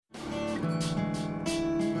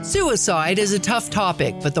Suicide is a tough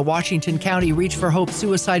topic, but the Washington County Reach for Hope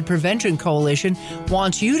Suicide Prevention Coalition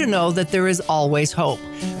wants you to know that there is always hope.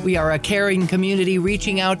 We are a caring community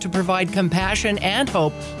reaching out to provide compassion and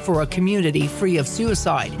hope for a community free of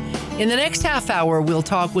suicide. In the next half hour, we'll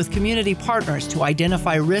talk with community partners to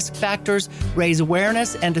identify risk factors, raise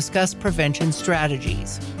awareness, and discuss prevention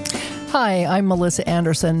strategies. Hi, I'm Melissa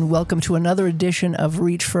Anderson. Welcome to another edition of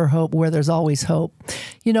Reach for Hope, where there's always hope.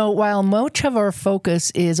 You know, while much of our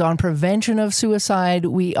focus is on prevention of suicide,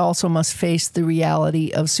 we also must face the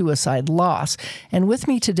reality of suicide loss. And with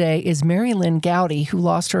me today is Marylynn Goudy, who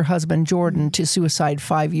lost her husband Jordan to suicide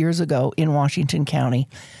 5 years ago in Washington County.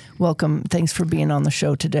 Welcome. Thanks for being on the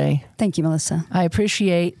show today. Thank you, Melissa. I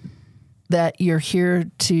appreciate that you're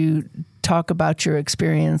here to talk about your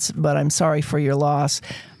experience, but I'm sorry for your loss.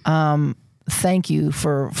 Thank you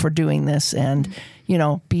for doing this and, you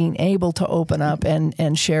know, being able to open up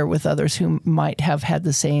and share with others who might have had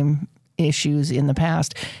the same issues in the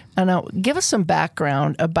past. And now give us some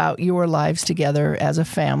background about your lives together as a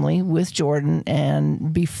family with Jordan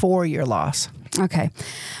and before your loss. Okay.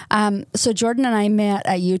 So Jordan and I met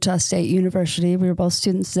at Utah State University. We were both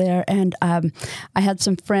students there. And I had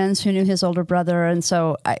some friends who knew his older brother. And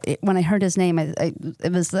so when I heard his name,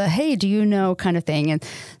 it was the, hey, do you know kind of thing. And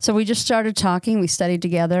so we just started talking. We studied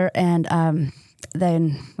together. And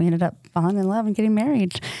then we ended up falling in love and getting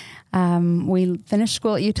married. We finished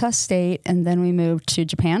school at Utah State, and then we moved to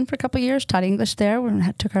Japan for a couple of years, taught English there. We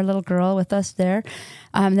took our little girl with us there.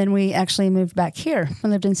 Then we actually moved back here. We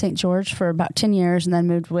lived in St. George for about 10 years and then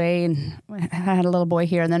moved away, and I had a little boy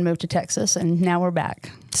here and then moved to Texas, and now we're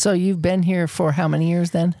back. So you've been here for how many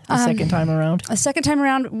years then, the second time around? The second time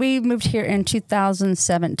around, we moved here in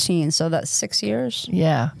 2017, so that's 6 years.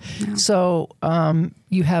 Yeah. So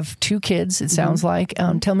you have two kids, it sounds like.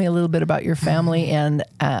 Tell me a little bit about your family. And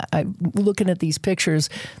I'm looking at these pictures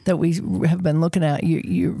that we have been looking at.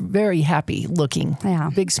 You're very happy looking. Yeah.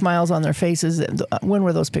 Big smiles on their faces. When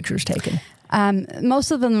were those pictures taken?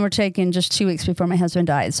 Most of them were taken just 2 weeks before my husband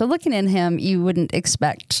died. So looking at him, you wouldn't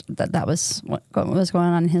expect that was what was going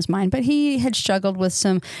on in his mind. But he had struggled with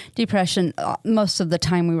some depression most of the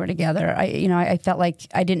time we were together. I felt like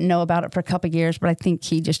I didn't know about it for a couple of years, but I think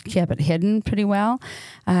he just kept it hidden pretty well.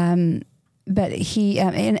 But he,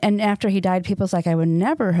 and after he died, people's like, I would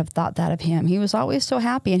never have thought that of him. He was always so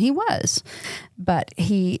happy, and he was. But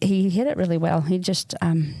he hid it really well. He just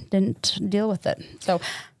didn't deal with it. So.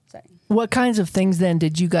 What kinds of things then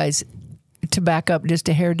did you guys, to back up just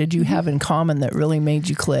a hair, did you have in common that really made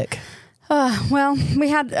you click? Well, we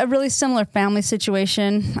had a really similar family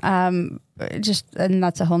situation, and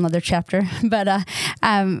that's a whole nother chapter. But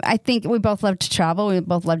I think we both loved to travel. We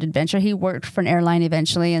both loved adventure. He worked for an airline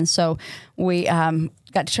eventually, and so we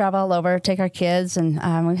got to travel all over, take our kids,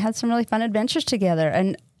 and we had some really fun adventures together,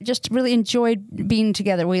 and just really enjoyed being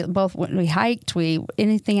together. We hiked,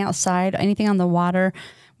 anything outside, anything on the water.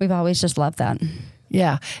 We've always just loved that.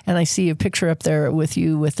 Yeah, and I see a picture up there with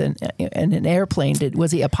you with an airplane.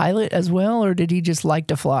 Was he a pilot as well, or did he just like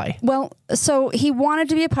to fly? Well, so he wanted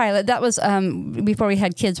to be a pilot. That was before we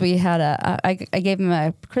had kids. We had I gave him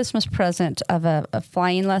a Christmas present of a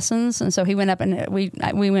flying lessons, and so he went up and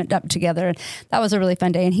we went up together. And that was a really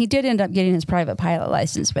fun day. And he did end up getting his private pilot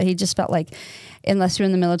license, but he just felt like, unless you're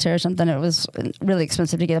in the military or something, it was really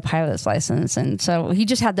expensive to get a pilot's license. And so he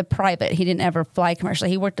just had the private. He didn't ever fly commercially.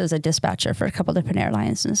 He worked as a dispatcher for a couple different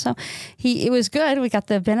airlines. And so it was good. We got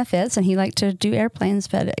the benefits, and he liked to do airplanes,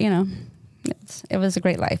 but, it was a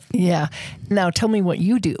great life. Yeah. Now tell me what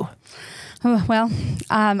you do. Well,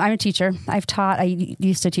 I'm a teacher. I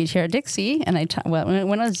used to teach here at Dixie, and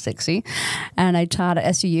when I was Dixie, and I taught at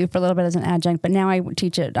SUU for a little bit as an adjunct, but now I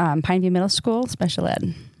teach at Pineview Middle School, special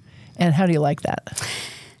ed. And how do you like that?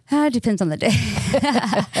 It depends on the day.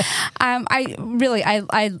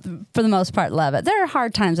 I for the most part love it. There are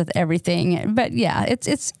hard times with everything, but yeah,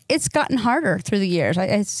 it's gotten harder through the years.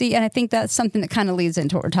 I see, and I think that's something that kind of leads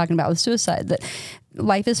into what we're talking about with suicide. That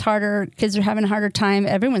life is harder. Kids are having a harder time.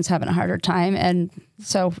 Everyone's having a harder time, and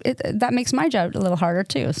so that makes my job a little harder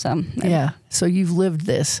too. So yeah. So you've lived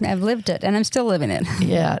this. I've lived it, and I'm still living it.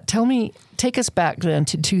 Yeah. Take us back then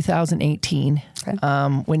to 2018, okay.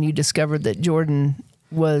 When you discovered that Jordan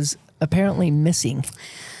was apparently missing.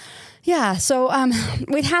 Yeah, so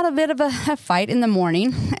we'd had a bit of a fight in the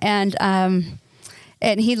morning, and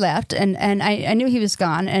and he left, and I knew he was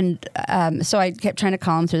gone, and so I kept trying to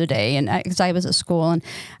call him through the day, and because I was at school,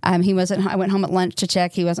 and he wasn't. I went home at lunch to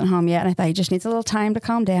check. He wasn't home yet, and I thought he just needs a little time to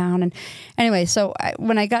calm down. And anyway, so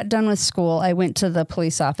when I got done with school, I went to the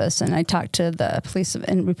police office, and I talked to the police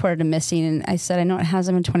and reported him missing. And I said, I know it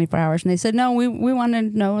hasn't been 24 hours, and they said, no, we want to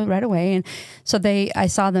know right away. And so I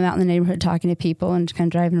saw them out in the neighborhood talking to people and kind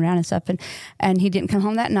of driving around and stuff, and he didn't come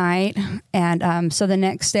home that night. And so the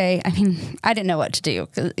next day, I mean, I didn't know what to do.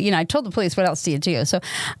 I told the police, what else do you do? So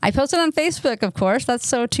I posted on Facebook, of course. That's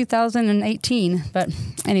so 2018. But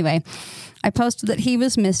anyway, I posted that he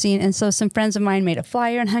was missing. And so some friends of mine made a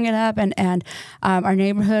flyer and hung it up. And our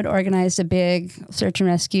neighborhood organized a big search and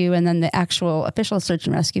rescue. And then the actual official search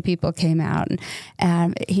and rescue people came out.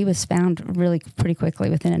 And he was found really pretty quickly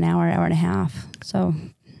within an hour and a half. So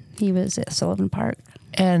he was at Sullivan Park.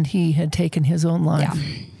 And he had taken his own life.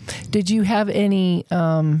 Yeah. Did you have any...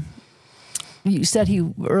 you said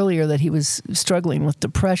earlier that he was struggling with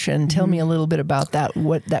depression. Tell me a little bit about that,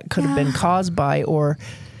 what that could have been caused by, or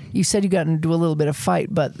you said you got into a little bit of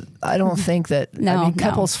fight, but I don't think that,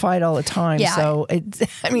 couples fight all the time. Yeah. So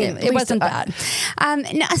it wasn't that.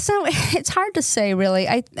 So it's hard to say really.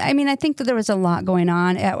 I think that there was a lot going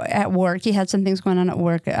on at work. He had some things going on at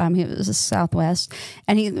work. He was a Southwest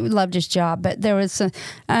and he loved his job, but there was,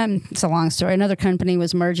 it's a long story. Another company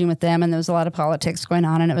was merging with them and there was a lot of politics going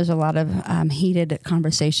on and it was a lot of heated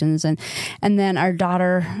conversations. And then our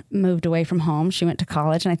daughter moved away from home. She went to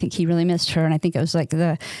college and I think he really missed her. And I think it was like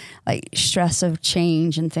the stress of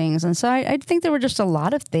change and things. And so I think there were just a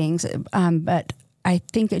lot of things, but I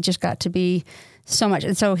think it just got to be so much.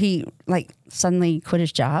 And so he suddenly quit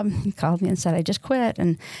his job. He called me and said, I just quit.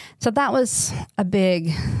 And so that was a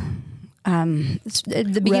big,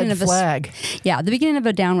 the beginning red flag. The beginning of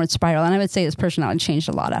a downward spiral. And I would say his personality changed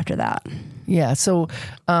a lot after that. Yeah. So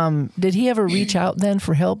did he ever reach out then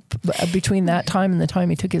for help between that time and the time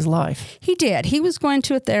he took his life? He did. He was going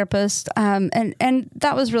to a therapist, and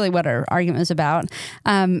that was really what our argument was about.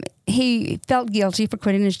 He felt guilty for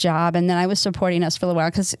quitting his job, and then I was supporting us for a while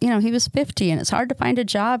because, he was 50 and it's hard to find a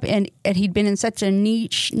job, and he'd been in such a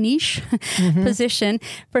niche position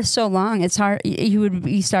for so long. It's hard. You would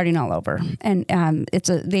be starting all over, and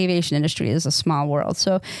the aviation industry is a small world.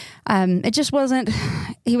 So it just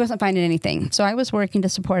he wasn't finding anything. So I was working to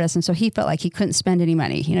support us, and so he felt like he couldn't spend any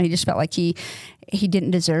money. He just felt like he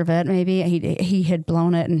didn't deserve it. Maybe he had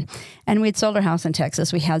blown it, and we'd sold our house in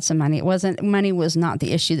Texas. We had some money. Money was not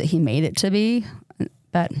the issue that he made it to be,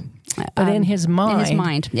 but in his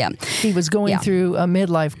mind, yeah, he was going through a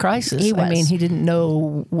midlife crisis. He was. He didn't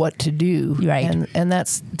know what to do, right? And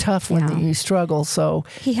that's tough when you struggle. So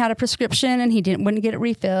he had a prescription, and he wouldn't get it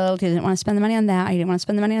refilled. He didn't want to spend the money on that. He didn't want to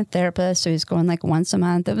spend the money on a therapist, so he was going once a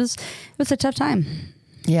month. It was a tough time.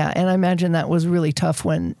 Yeah, and I imagine that was really tough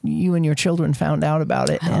when you and your children found out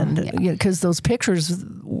about it, because those pictures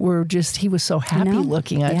were he was so happy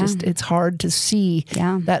looking. It's hard to see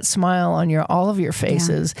that smile on all of your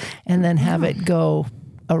faces, and then have it go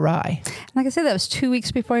awry. Like I said, that was 2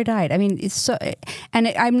 weeks before he died. It's so, and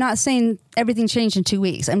I'm not saying everything changed in 2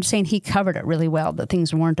 weeks. I'm just saying he covered it really well, that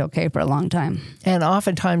things weren't okay for a long time. And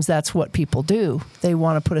oftentimes that's what people do. They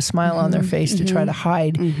want to put a smile on their face to try to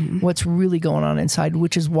hide what's really going on inside,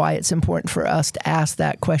 which is why it's important for us to ask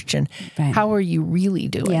that question. Right. How are you really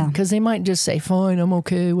doing? Because they might just say, fine, I'm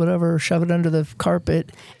okay, whatever, shove it under the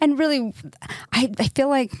carpet. And really, I feel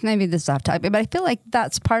like, maybe this is off topic, but I feel like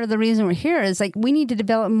that's part of the reason we're here is we need to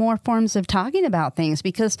develop more forms of talking about things,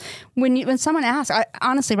 because when someone asks,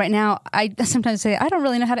 honestly, right now, I sometimes say, I don't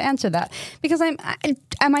really know how to answer that, because am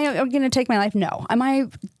I going to take my life? No. Am I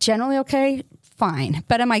generally okay? Fine.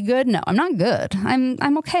 But am I good? No, I'm not good.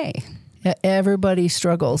 I'm okay. Everybody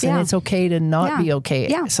struggles, and it's okay to not be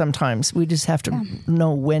okay sometimes. We just have to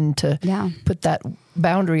know when to put that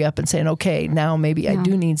boundary up and saying, okay, now maybe I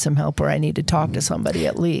do need some help, or I need to talk to somebody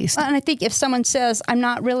at least. And I think if someone says, I'm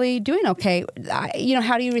not really doing okay,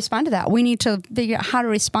 how do you respond to that? We need to figure out how to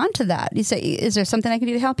respond to that. You say, is there something I can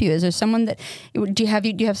do to help you? Is there someone do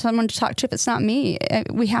you have someone to talk to if it's not me?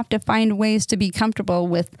 We have to find ways to be comfortable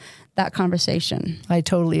with that conversation. I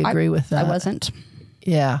totally agree with that. I wasn't.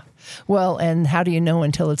 Yeah. Well, and how do you know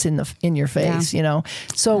until it's in your face,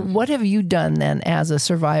 So what have you done then as a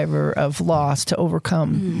survivor of loss to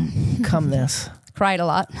overcome this? Cried a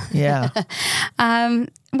lot. Yeah.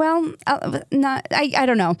 Well, I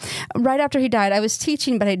don't know. Right after he died, I was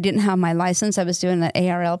teaching, but I didn't have my license. I was doing the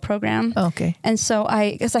ARL program. Okay. And so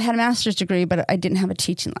I had a master's degree, but I didn't have a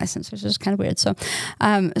teaching license, which is kind of weird.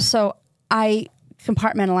 So I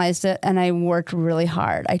compartmentalized it, and I worked really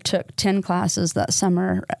hard. I took 10 classes that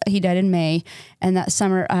summer. He died in May, and that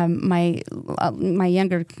summer, my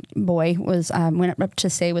younger boy was went up to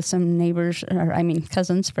stay with some neighbors,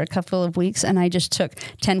 cousins, for a couple of weeks, and I just took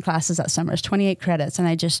 10 classes that summer. It's 28 credits, and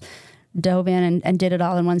I just dove in and did it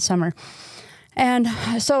all in one summer. And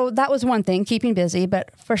so that was one thing, keeping busy,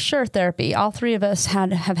 but for sure therapy. All three of us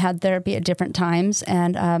have had therapy at different times,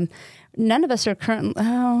 and none of us are currently,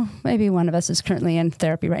 maybe one of us is currently in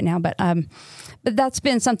therapy right now, but that's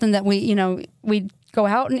been something that we go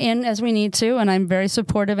out and in as we need to, and I'm very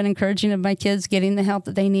supportive and encouraging of my kids getting the help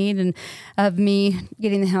that they need, and of me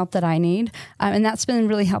getting the help that I need, and that's been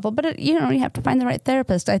really helpful. But you have to find the right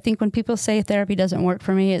therapist. I think when people say therapy doesn't work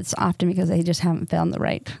for me, it's often because they just haven't found the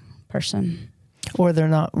right person. Or they're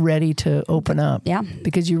not ready to open up. Yeah.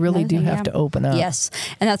 Because you really do have to open up. Yes.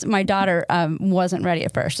 And that's, my daughter wasn't ready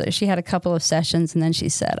at first. So she had a couple of sessions, and then she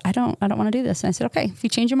said, I don't want to do this. And I said, okay, if you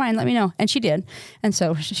change your mind, let me know. And she did. And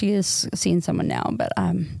so she is seeing someone now. But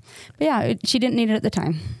yeah, she didn't need it at the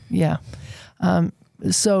time. Yeah.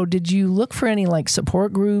 So did you look for any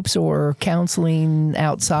support groups or counseling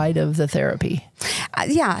outside of the therapy?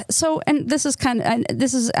 Yeah. So, and this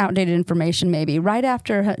is outdated information maybe. Right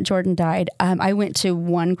after Jordan died, I went to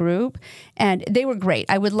one group, and they were great.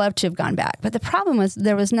 I would love to have gone back. But the problem was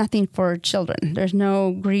there was nothing for children. There's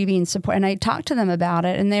no grieving support. And I talked to them about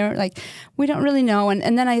it, and they were like, we don't really know.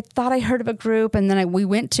 And then I thought I heard of a group, and then we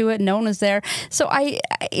went to it, and no one was there. So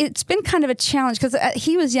it's been kind of a challenge, because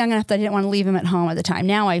he was young enough that I didn't want to leave him at home at the time.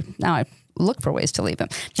 Now I look for ways to leave him.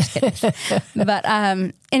 Just kidding. But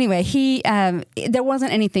anyway, there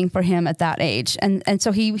wasn't anything for him at that age. And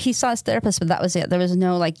so he saw his therapist, but that was it. There was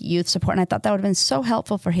no youth support. And I thought that would have been so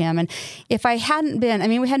helpful for him. And if I hadn't been,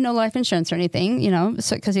 we had no life insurance or anything,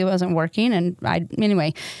 so because he wasn't working. And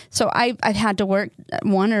anyway, so I've had to work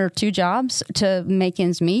 1 or 2 jobs to make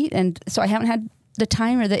ends meet. And so I haven't had the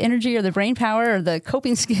time or the energy or the brain power or the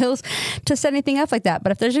coping skills to set anything up like that.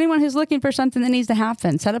 But if there's anyone who's looking for something that needs to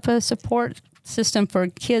happen, set up a support system for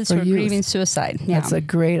kids who are grieving suicide. Yeah. That's a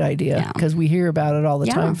great idea, because we hear about it all the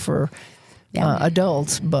time for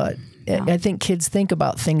adults, but I think kids think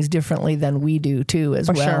about things differently than we do too as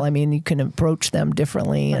well. Sure. You can approach them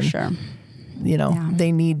differently, and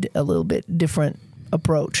they need a little bit different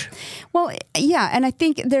approach. Well, yeah, and I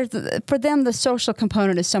think for them the social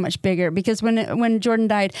component is so much bigger, because when Jordan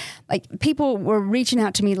died, people were reaching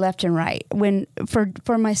out to me left and right. When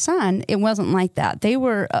for my son, it wasn't like that. They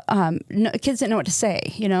were kids didn't know what to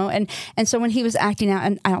say, and so when he was acting out,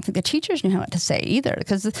 and I don't think the teachers knew what to say either,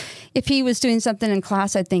 because if he was doing something in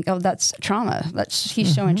class, I'd think, oh, that's trauma.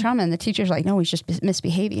 He's showing trauma, and the teacher's like, no, he's just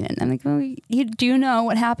misbehaving, and I'm like, oh, do you know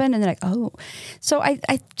what happened? And they're like, oh, so I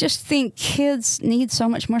just think kids need so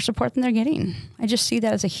much more support than they're getting. I just see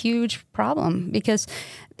that as a huge problem, because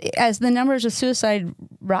as the numbers of suicide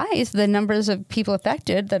rise, the numbers of people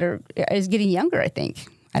affected is getting younger, I think.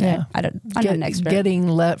 I'm not an expert. Getting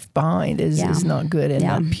left behind is not good.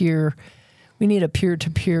 And we need a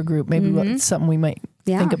peer-to-peer group. Maybe something we might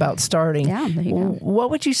think about starting. Yeah, there you go. What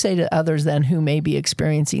would you say to others then who may be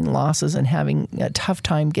experiencing losses and having a tough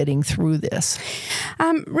time getting through this?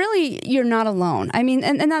 Really, you're not alone.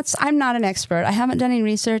 And that's, I'm not an expert. I haven't done any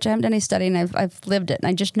research. I haven't done any studying. I've lived it, and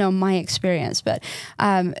I just know my experience. But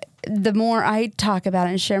the more I talk about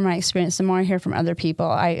it and share my experience, the more I hear from other people.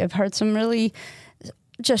 I have heard some really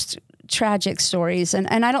just tragic stories, and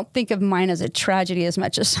I don't think of mine as a tragedy as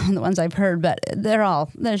much as some of the ones I've heard, but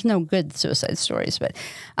there's no good suicide stories, but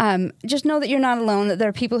just know that you're not alone, that there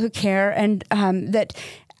are people who care, and that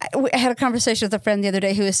I had a conversation with a friend the other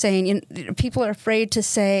day who was saying, people are afraid to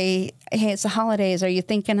say, hey, it's the holidays. Are you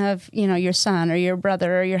thinking of, your son or your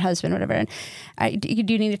brother or your husband, whatever? And do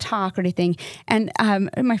you need to talk or anything? And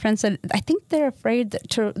my friend said, I think they're afraid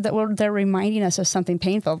that they're reminding us of something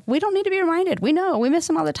painful. We don't need to be reminded. We know. We miss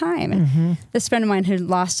them all the time. And this friend of mine who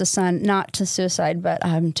lost a son, not to suicide, but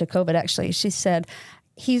to COVID, actually, she said,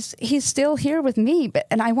 he's still here with me,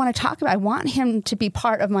 and I want to talk about. I want him to be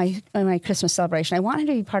part of my Christmas celebration. I want him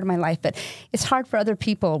to be part of my life, but it's hard for other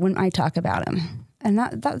people when I talk about him, and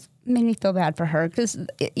that made me feel bad for her, because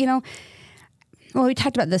well, we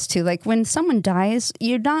talked about this too. When someone dies,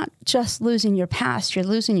 you're not just losing your past; you're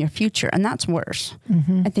losing your future, and that's worse.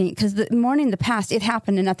 I think, because mourning the past, it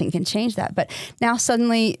happened, and nothing can change that. But now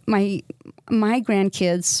suddenly, my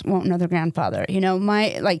grandkids won't know their grandfather.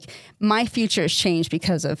 My future has changed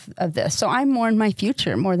because of this. So I mourn my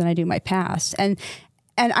future more than I do my past, and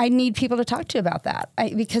I need people to talk to about that,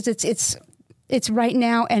 because it's right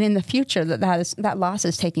now and in the future that loss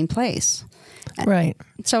is taking place. Right.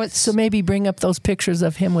 So maybe bring up those pictures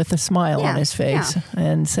of him with a smile on his face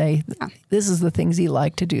and say, this is the things he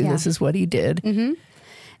liked to do. Yeah. This is what he did. Mm-hmm.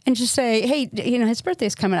 And just say, hey, his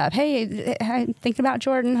birthday's coming up. Hey, I'm thinking about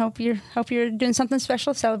Jordan. Hope you're doing something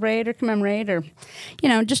special, celebrate or commemorate, or,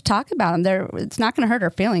 just talk about him. It's not going to hurt our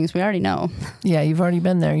feelings. We already know. Yeah, you've already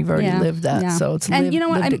been there. You've already lived that. Yeah. So it's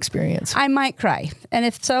lived experience. I might cry. And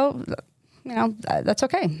if so, that's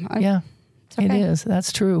okay. It's okay. It is.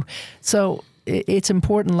 That's true. So it's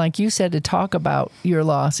important, like you said, to talk about your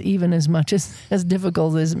loss, even as much as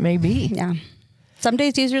difficult as it may be. Yeah. Some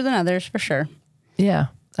days easier than others, for sure. Yeah.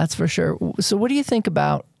 That's for sure. So what do you think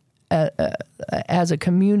about, as a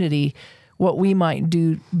community, what we might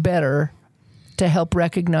do better to help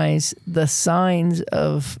recognize the signs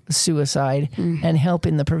of suicide and help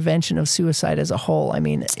in the prevention of suicide as a whole? I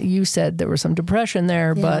mean, you said there was some depression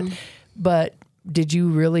there, but did you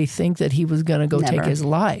really think that he was going to go take his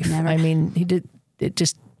life? Never. I mean, it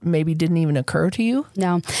just maybe didn't even occur to you?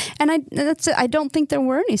 No. And I don't think there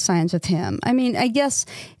were any signs with him. I mean, I guess,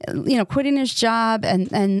 quitting his job and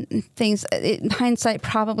things, in hindsight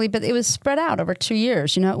probably, but it was spread out over 2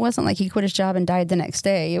 years. It wasn't like he quit his job and died the next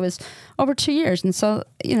day. It was over 2 years. And so,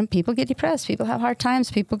 people get depressed. People have hard times.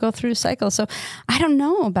 People go through cycles. So I don't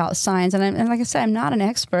know about signs. And like I said, I'm not an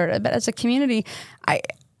expert, but as a community,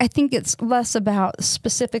 I think it's less about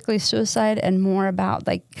specifically suicide and more about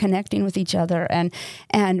like connecting with each other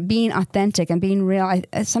and being authentic and being real.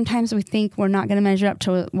 Sometimes we think we're not going to measure up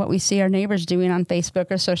to what we see our neighbors doing on Facebook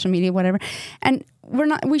or social media, whatever. And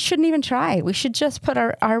we shouldn't even try. We should just put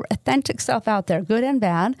our authentic self out there, good and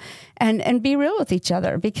bad, and be real with each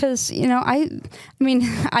other. Because, I mean,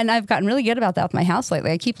 and I've gotten really good about that with my house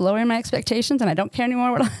lately. I keep lowering my expectations and I don't care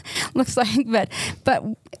anymore what it looks like. But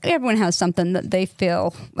everyone has something that they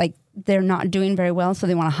feel like they're not doing very well, so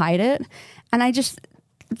they want to hide it. And I just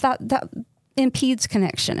thought that impedes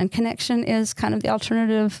connection, and connection is kind of the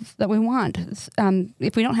alternative that we want.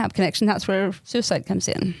 If we don't have connection, that's where suicide comes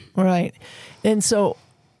in. Right. And so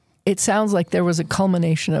it sounds like there was a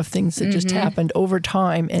culmination of things that just happened over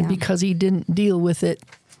time, and because he didn't deal with it,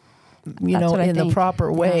 in the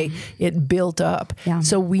proper way, it built up. Yeah.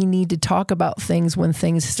 So we need to talk about things when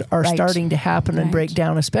things are starting to happen and break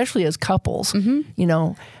down, especially as couples,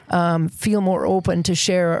 feel more open to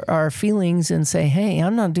share our feelings and say, hey,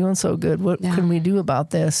 I'm not doing so good. What can we do about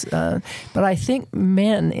this? But I think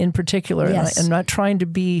men in particular, and I'm not trying to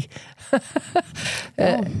be,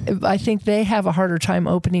 I think they have a harder time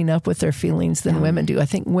opening up with their feelings than women do. I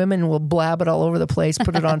think women will blab it all over the place,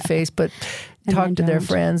 put it on Facebook, talk to their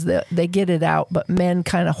friends. They get it out, but men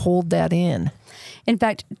kind of hold that in. In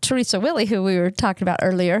fact, Teresa Willie, who we were talking about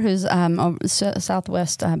earlier, who's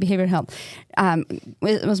Southwest Behavioral Health,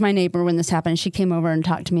 was my neighbor when this happened. She came over and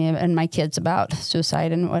talked to me and my kids about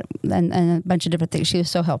suicide and a bunch of different things. She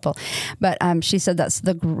was so helpful. But she said that's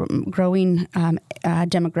the growing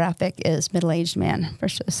demographic is middle-aged men for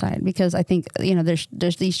suicide, because I think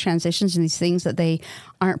there's these transitions and these things that they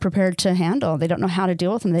aren't prepared to handle. They don't know how to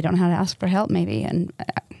deal with them. They don't know how to ask for help, maybe. And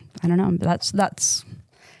I don't know. That's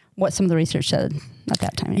what some of the research said at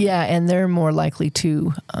that time. Yeah, and they're more likely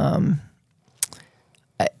to,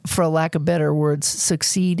 for a lack of better words,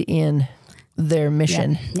 succeed in their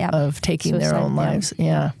mission of taking suicide, their own lives.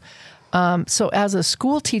 Yeah. So as a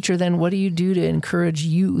school teacher, then, what do you do to encourage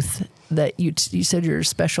youth that you said you're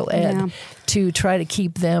special ed to try to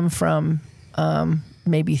keep them from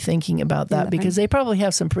maybe thinking about that? Because they probably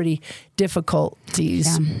have some pretty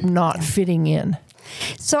difficulties not fitting in.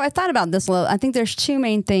 So I thought about this a little. I think there's two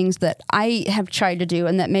main things that I have tried to do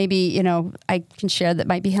and that maybe, I can share that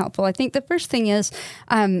might be helpful. I think the first thing is,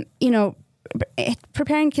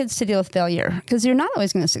 preparing kids to deal with failure, because you're not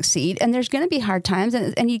always going to succeed and there's going to be hard times,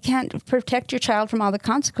 and you can't protect your child from all the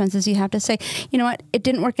consequences. You have to say, you know what, it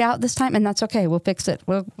didn't work out this time, and that's okay. We'll fix it.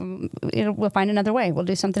 We'll find another way. We'll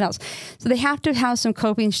do something else. So they have to have some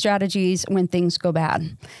coping strategies when things go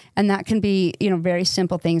bad. And that can be, very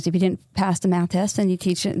simple things. If you didn't pass the math test and you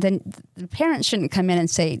teach it, then the parents shouldn't come in and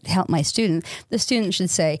say, help my student. The student should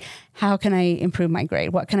say, how can I improve my grade?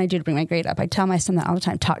 What can I do to bring my grade up? I tell my son that all the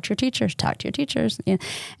time. Talk to your teachers.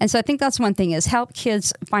 And so I think that's one thing, is help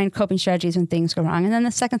kids find coping strategies when things go wrong. And then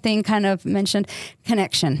the second thing, kind of mentioned,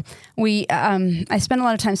 connection. I spend a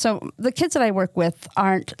lot of time. So the kids that I work with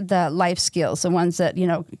aren't the life skills, the ones that,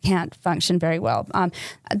 can't function very well.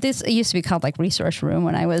 This used to be called like resource room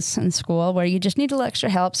when I was in school, where you just need a little extra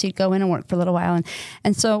help. So you'd go in and work for a little while.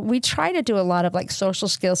 And so we try to do a lot of like social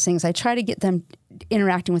skills things. I try to get them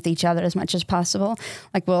interacting with each other as much as possible.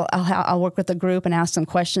 Like I'll work with a group and ask them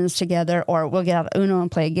questions together, or we'll get out Uno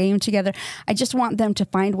and play a game together. I just want them to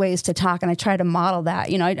find ways to talk, and I try to model that.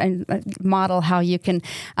 I model how you can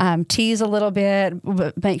tease a little bit,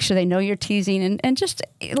 but make sure they know you're teasing, and just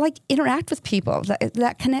like interact with people.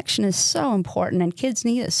 That connection is so important, and kids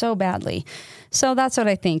need it so badly. So that's what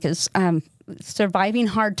I think is surviving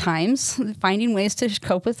hard times, finding ways to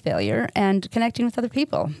cope with failure, and connecting with other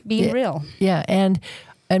people, being real. Yeah, and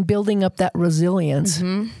building up that resilience,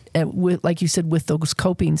 and with, like you said, with those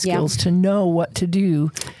coping skills, to know what to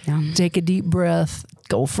do. Take a deep breath,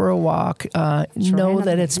 go for a walk, know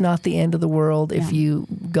that it's not the end of the world if you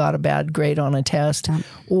got a bad grade on a test,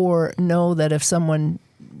 or know that if someone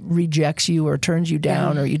rejects you or turns you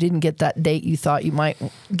down, or you didn't get that date you thought you might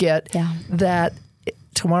get, that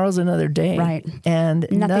tomorrow's another day, right? And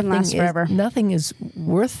nothing lasts forever. Nothing is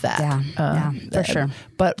worth that. For sure.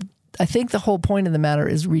 But I think the whole point of the matter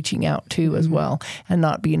is reaching out too, as well, and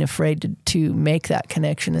not being afraid to make that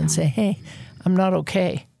connection and say, "Hey, I'm not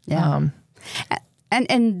okay." And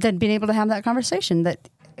then being able to have that conversation that,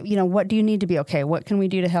 what do you need to be okay? What can we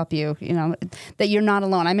do to help you? That you're not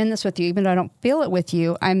alone. I'm in this with you, even though I don't feel it with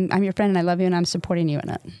you. I'm your friend, and I love you, and I'm supporting you in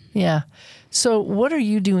it. Yeah. So what are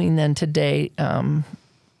you doing then today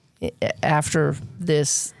after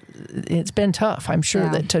this? It's been tough, I'm sure,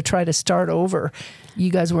 that to try to start over. You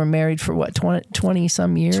guys were married for what, 20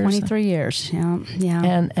 some years? 23 years. Yeah.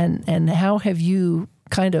 And how have you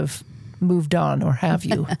kind of moved on, or have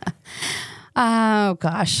you? Oh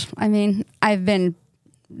gosh. I mean, I've been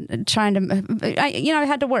trying to, I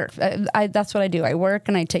had to work. That's what I do. I work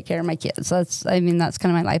and I take care of my kids. That's kind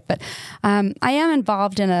of my life. But I am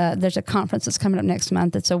involved in there's a conference that's coming up next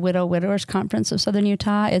month. It's a widowers conference of Southern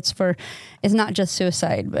Utah. It's not just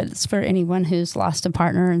suicide, but it's for anyone who's lost a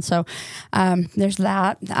partner. And so there's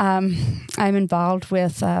that. I'm involved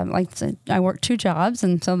with, I work 2 jobs,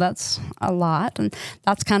 and so that's a lot. And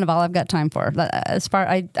that's kind of all I've got time for.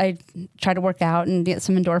 I try to work out and get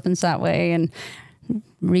some endorphins that way, and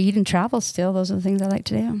read and travel still. Those are the things I like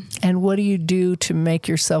to do. And what do you do to make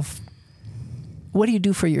yourself, what do you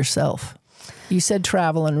do for yourself? You said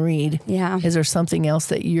travel and read. Yeah. Is there something else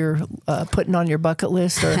that you're putting on your bucket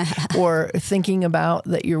list, or thinking about,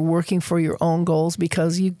 that you're working for your own goals?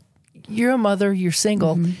 Because you're a mother, you're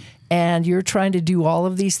single, and you're trying to do all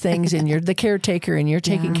of these things, and you're the caretaker, and you're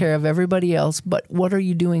taking care of everybody else. But what are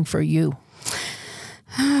you doing for you?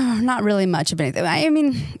 Not really much of anything. I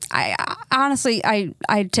mean, I honestly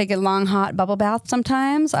take a long hot bubble bath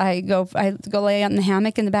sometimes. I go lay out in the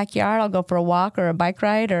hammock in the backyard. I'll go for a walk or a bike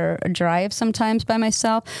ride or a drive sometimes by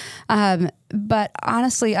myself. But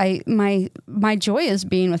honestly, my joy is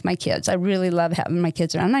being with my kids. I really love having my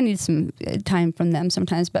kids around. I need some time from them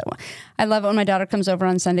sometimes, but I love it when my daughter comes over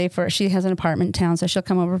on Sunday. She has an apartment in town, so she'll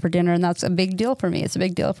come over for dinner, and that's a big deal for me. It's a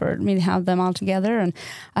big deal for me to have them all together, and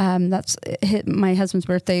my husband's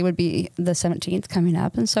birthday would be the 17th coming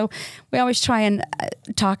up, and so we always try and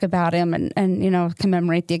talk about him and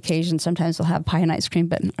commemorate the occasion. Sometimes we'll have pie and ice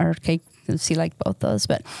cream, or cake. See, like both those,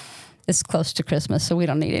 but it's close to Christmas, so we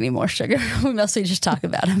don't need any more sugar. We mostly just talk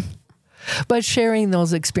about him. But sharing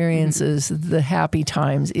those experiences, the happy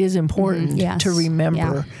times, is important to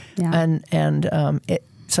remember. Yeah. And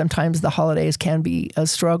sometimes the holidays can be a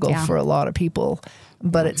struggle for a lot of people.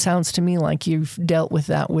 But it sounds to me like you've dealt with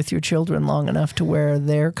that with your children long enough to where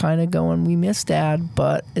they're kind of going, we miss Dad,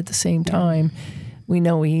 but at the same time, we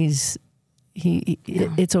know it's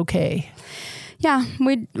okay. Yeah,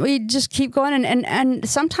 we just keep going, and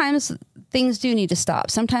sometimes things do need to stop.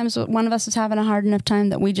 Sometimes one of us is having a hard enough time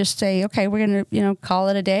that we just say, okay, we're going to call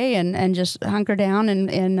it a day and just hunker down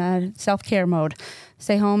in self-care mode,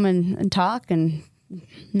 stay home and talk and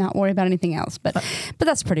not worry about anything else. But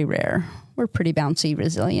that's pretty rare. We're pretty bouncy,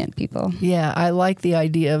 resilient people. Yeah, I like the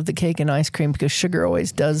idea of the cake and ice cream, because sugar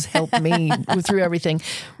always does help me through everything.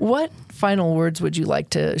 What final words would you like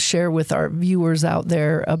to share with our viewers out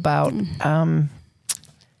there about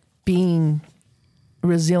being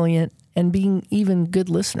resilient and being even good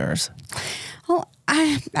listeners? Well,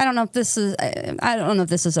 I don't know if this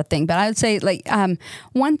is a thing, but I would say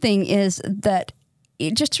one thing is that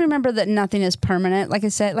just to remember that nothing is permanent. Like I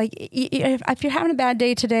said, if you're having a bad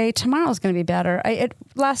day today, tomorrow's going to be better.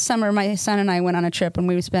 Last summer, my son and I went on a trip, and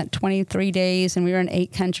we spent 23 days, and we were in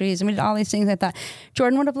 8 countries, and we did all these things. I thought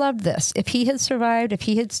Jordan would have loved this. If he had survived, if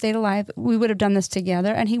he had stayed alive, we would have done this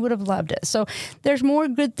together, and he would have loved it. So there's more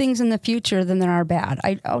good things in the future than there are bad.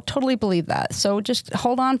 I totally believe that. So just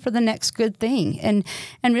hold on for the next good thing, and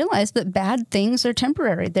realize that bad things are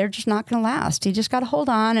temporary. They're just not going to last. You just got to hold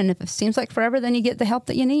on, and if it seems like forever, then you get the help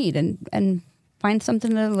that you need, and find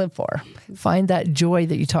something to live for. Find that joy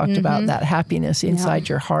that you talked about, that happiness inside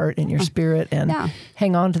your heart and your spirit, and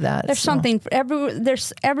hang on to that. There's something for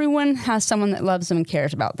everyone has someone that loves them and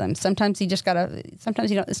cares about them. Sometimes you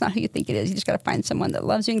don't, it's not who you think it is. You just got to find someone that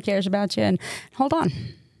loves you and cares about you, and hold on.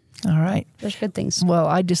 All right. There's good things. Well,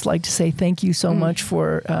 I'd just like to say thank you so much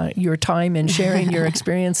for your time and sharing your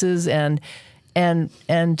experiences and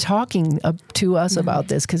talking to us about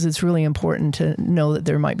this, because it's really important to know that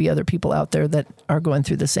there might be other people out there that are going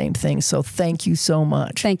through the same thing. So thank you so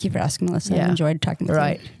much. Thank you for asking, Melissa. I enjoyed talking with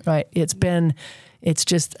you. Right. It's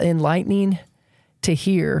just enlightening to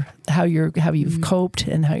hear how you've coped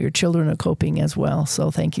and how your children are coping as well.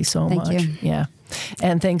 So thank you so much. Thank you. Yeah.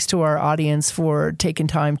 And thanks to our audience for taking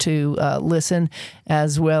time to listen,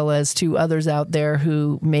 as well as to others out there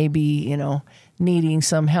who may be, needing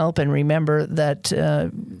some help. And remember that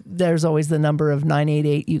there's always the number of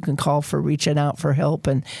 988 you can call for reaching out for help.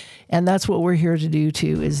 And that's what we're here to do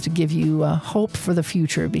too, is to give you hope for the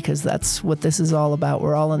future, because that's what this is all about.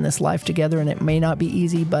 We're all in this life together, and it may not be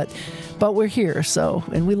easy, but we're here. So,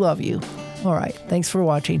 and we love you. All right. Thanks for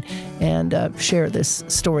watching, and share this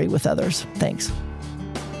story with others. Thanks.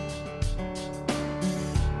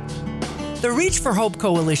 The Reach for Hope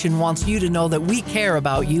Coalition wants you to know that we care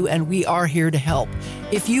about you and we are here to help.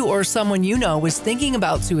 If you or someone you know is thinking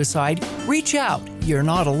about suicide, reach out. You're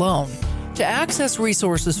not alone. To access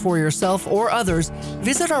resources for yourself or others,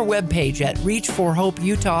 visit our webpage at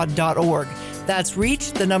reachforhopeutah.org. That's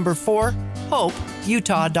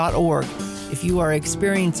reach4hopeutah.org. If you are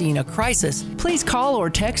experiencing a crisis, please call or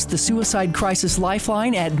text the Suicide Crisis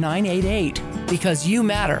Lifeline at 988, because you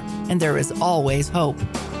matter and there is always hope.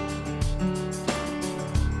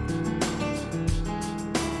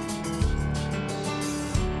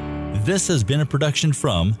 This has been a production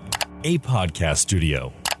from a podcast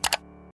studio.